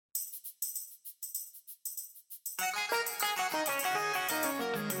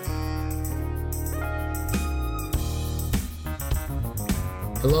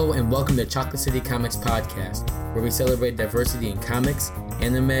Hello and welcome to Chocolate City Comics Podcast, where we celebrate diversity in comics,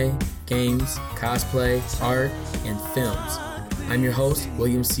 anime, games, cosplay, art, and films. I'm your host,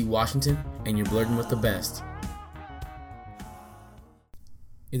 William C. Washington, and you're blurting with the best.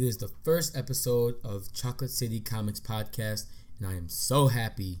 It is the first episode of Chocolate City Comics Podcast, and I am so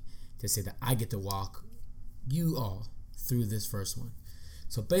happy to say that I get to walk you all through this first one.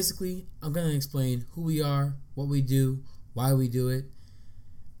 So basically, I'm going to explain who we are, what we do, why we do it,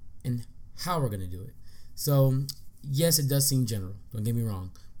 and how we're going to do it. So, yes, it does seem general. Don't get me wrong.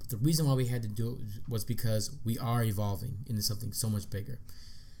 But the reason why we had to do it was because we are evolving into something so much bigger.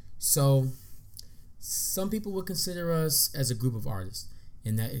 So, some people would consider us as a group of artists,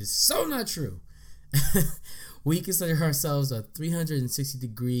 and that is so not true. We consider ourselves a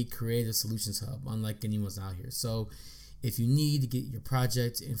 360-degree creative solutions hub, unlike anyone's out here. So, if you need to get your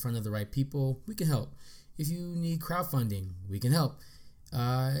project in front of the right people, we can help. If you need crowdfunding, we can help.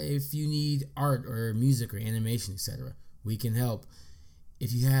 If you need art or music or animation, etc., we can help.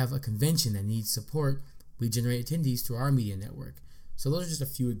 If you have a convention that needs support, we generate attendees through our media network. So those are just a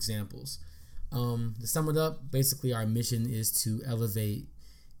few examples. To sum it up, basically our mission is to elevate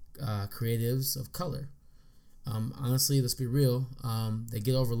creatives of color. Honestly, let's be real, they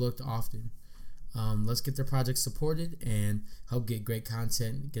get overlooked often. Let's get their projects supported and help get great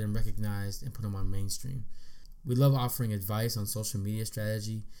content, get them recognized, and put them on mainstream. We love offering advice on social media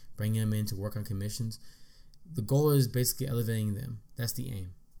strategy, bringing them in to work on commissions. The goal is basically elevating them. That's the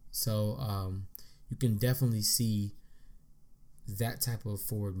aim. So you can definitely see that type of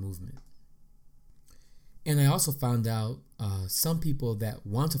forward movement. And I also found out some people that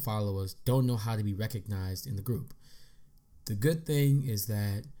want to follow us don't know how to be recognized in the group. The good thing is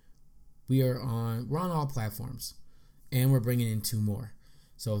that we're on all platforms, and we're bringing in 2 more.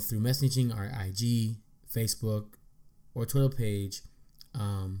 So through messaging our IG, Facebook, or Twitter page,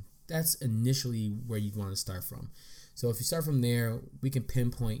 that's initially where you'd want to start from. So if you start from there, we can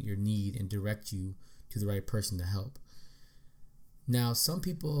pinpoint your need and direct you to the right person to help. Now, some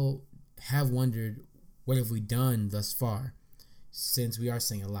people have wondered, what have we done thus far? Since we are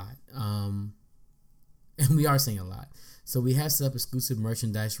saying a lot. And we are saying a lot. So we have set up exclusive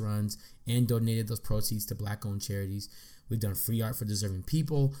merchandise runs and donated those proceeds to Black-owned charities. We've done free art for deserving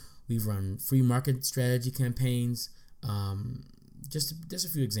people. We've run free market strategy campaigns, just a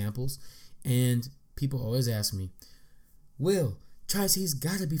few examples. And people always ask me, Will, Tri-City's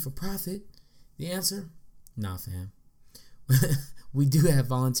got to be for profit. The answer, nah, fam. We do have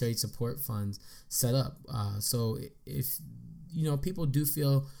voluntary support funds set up. So if people do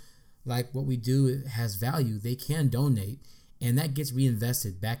feel like what we do has value, they can donate, and that gets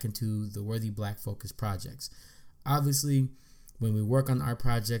reinvested back into the Worthy Black Focused projects. Obviously, when we work on our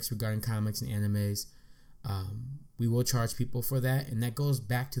projects regarding comics and animes, we will charge people for that, and that goes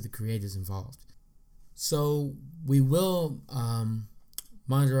back to the creators involved. So we will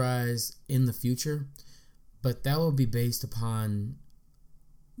monetize in the future, but that will be based upon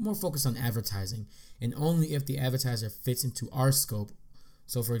more focus on advertising, and only if the advertiser fits into our scope.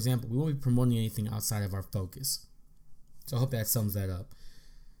 So, for example, we won't be promoting anything outside of our focus. So I hope that sums that up.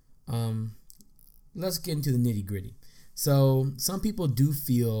 Let's get into the nitty-gritty. So some people do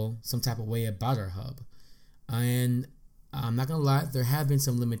feel some type of way about our hub. And I'm not going to lie, there have been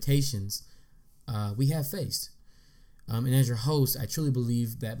some limitations we have faced. And as your host, I truly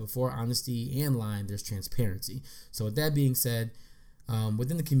believe that before honesty and lying, there's transparency. So with that being said,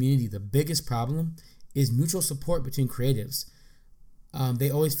 within the community, the biggest problem is mutual support between creatives. They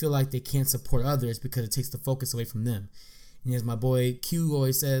always feel like they can't support others because it takes the focus away from them. And as my boy Q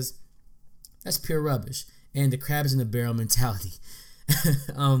always says, that's pure rubbish and the crabs in the barrel mentality.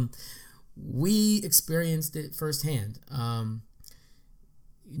 We experienced it firsthand.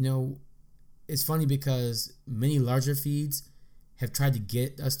 It's funny because many larger feeds have tried to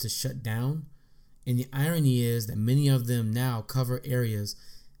get us to shut down. And the irony is that many of them now cover areas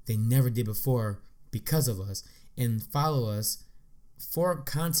they never did before because of us and follow us for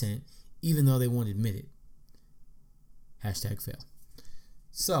content, even though they won't admit it. #fail.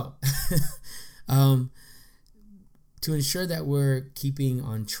 So, to ensure that we're keeping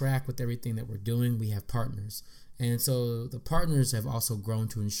on track with everything that we're doing, we have partners. And so the partners have also grown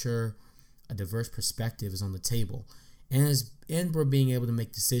to ensure a diverse perspective is on the table. And we're being able to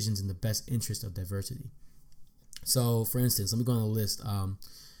make decisions in the best interest of diversity. So, for instance, let me go on the list.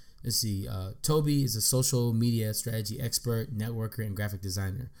 Let's see. Toby is a social media strategy expert, networker, and graphic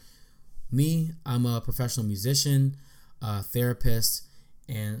designer. Me, I'm a professional musician, therapist,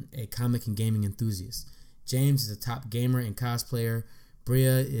 and a comic and gaming enthusiast. James is a top gamer and cosplayer,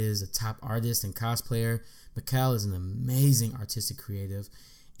 Bria is a top artist and cosplayer. Mikal is an amazing artistic creative.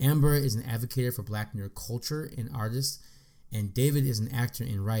 Amber is an advocate for Black nerd culture and artists. And David is an actor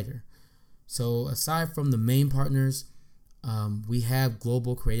and writer. So aside from the main partners, we have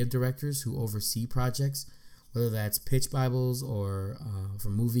global creative directors who oversee projects, whether that's pitch Bibles or for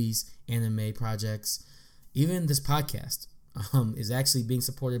movies, anime projects. Even this podcast is actually being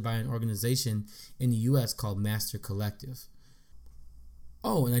supported by an organization in the U.S. called Master Collective.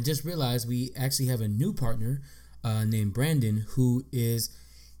 Oh, and I just realized we actually have a new partner named Brandon,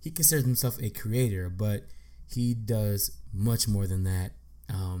 he considers himself a creator, but he does much more than that.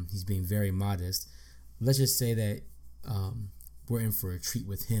 He's being very modest. Let's just say that we're in for a treat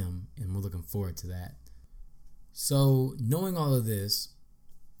with him, and we're looking forward to that. So, knowing all of this,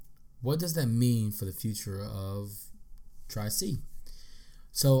 what does that mean for the future of Tri-C?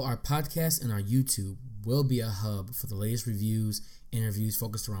 So, our podcast and our YouTube will be a hub for the latest reviews, interviews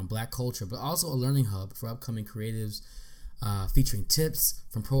focused around Black culture, but also a learning hub for upcoming creatives, featuring tips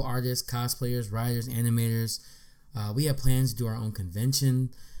from pro artists, cosplayers, writers, animators. We have plans to do our own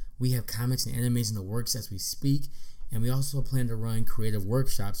convention. We have comics and animes in the works as we speak, and we also plan to run creative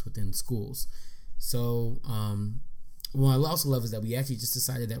workshops within schools. So, what I also love is that we actually just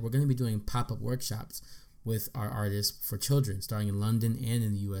decided that we're going to be doing pop-up workshops with our artists for children, starting in London and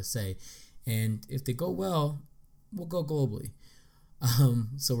in the USA. And if they go well, we'll go globally.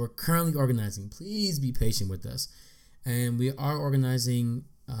 So we're currently organizing. Please be patient with us. And we are organizing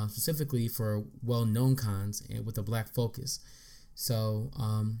specifically for well-known cons and with a Black focus. So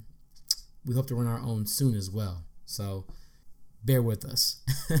we hope to run our own soon as well. So bear with us.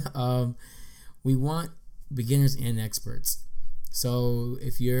 We want beginners and experts. So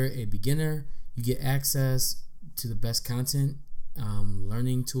if you're a beginner, you get access to the best content,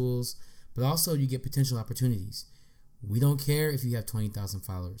 learning tools, but also you get potential opportunities. We don't care if you have 20,000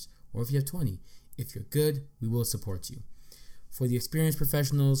 followers or if you have 20. If you're good, we will support you. For the experienced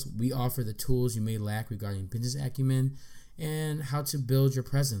professionals, we offer the tools you may lack regarding business acumen and how to build your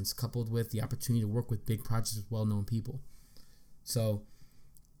presence, coupled with the opportunity to work with big projects with well-known people. So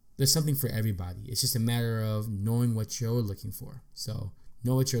there's something for everybody. It's just a matter of knowing what you're looking for. So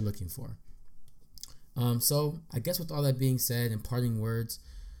know what you're looking for. So I guess with all that being said and parting words,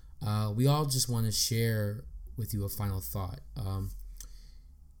 we all just want to share with you a final thought.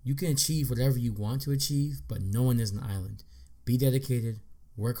 You can achieve whatever you want to achieve, but no one is an island. Be dedicated,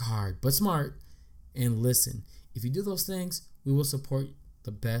 work hard, but smart, and listen. If you do those things, we will support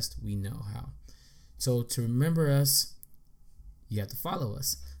the best we know how. So to remember us, you have to follow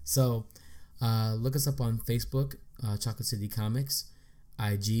us. So look us up on Facebook, Chocolate City Comics,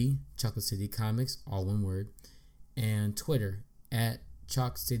 IG, Chocolate City Comics, all one word, and Twitter at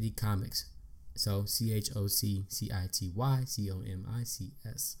Choc City Comics. So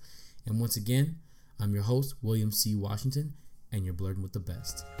CHOCCITYCOMICS. And once again, I'm your host, William C. Washington, and you're blurred with the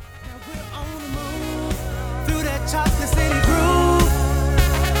best. Now we're on the move through that Chocolate City groove.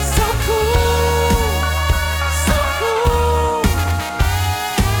 So cool, so cool.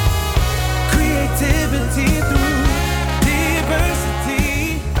 Creativity through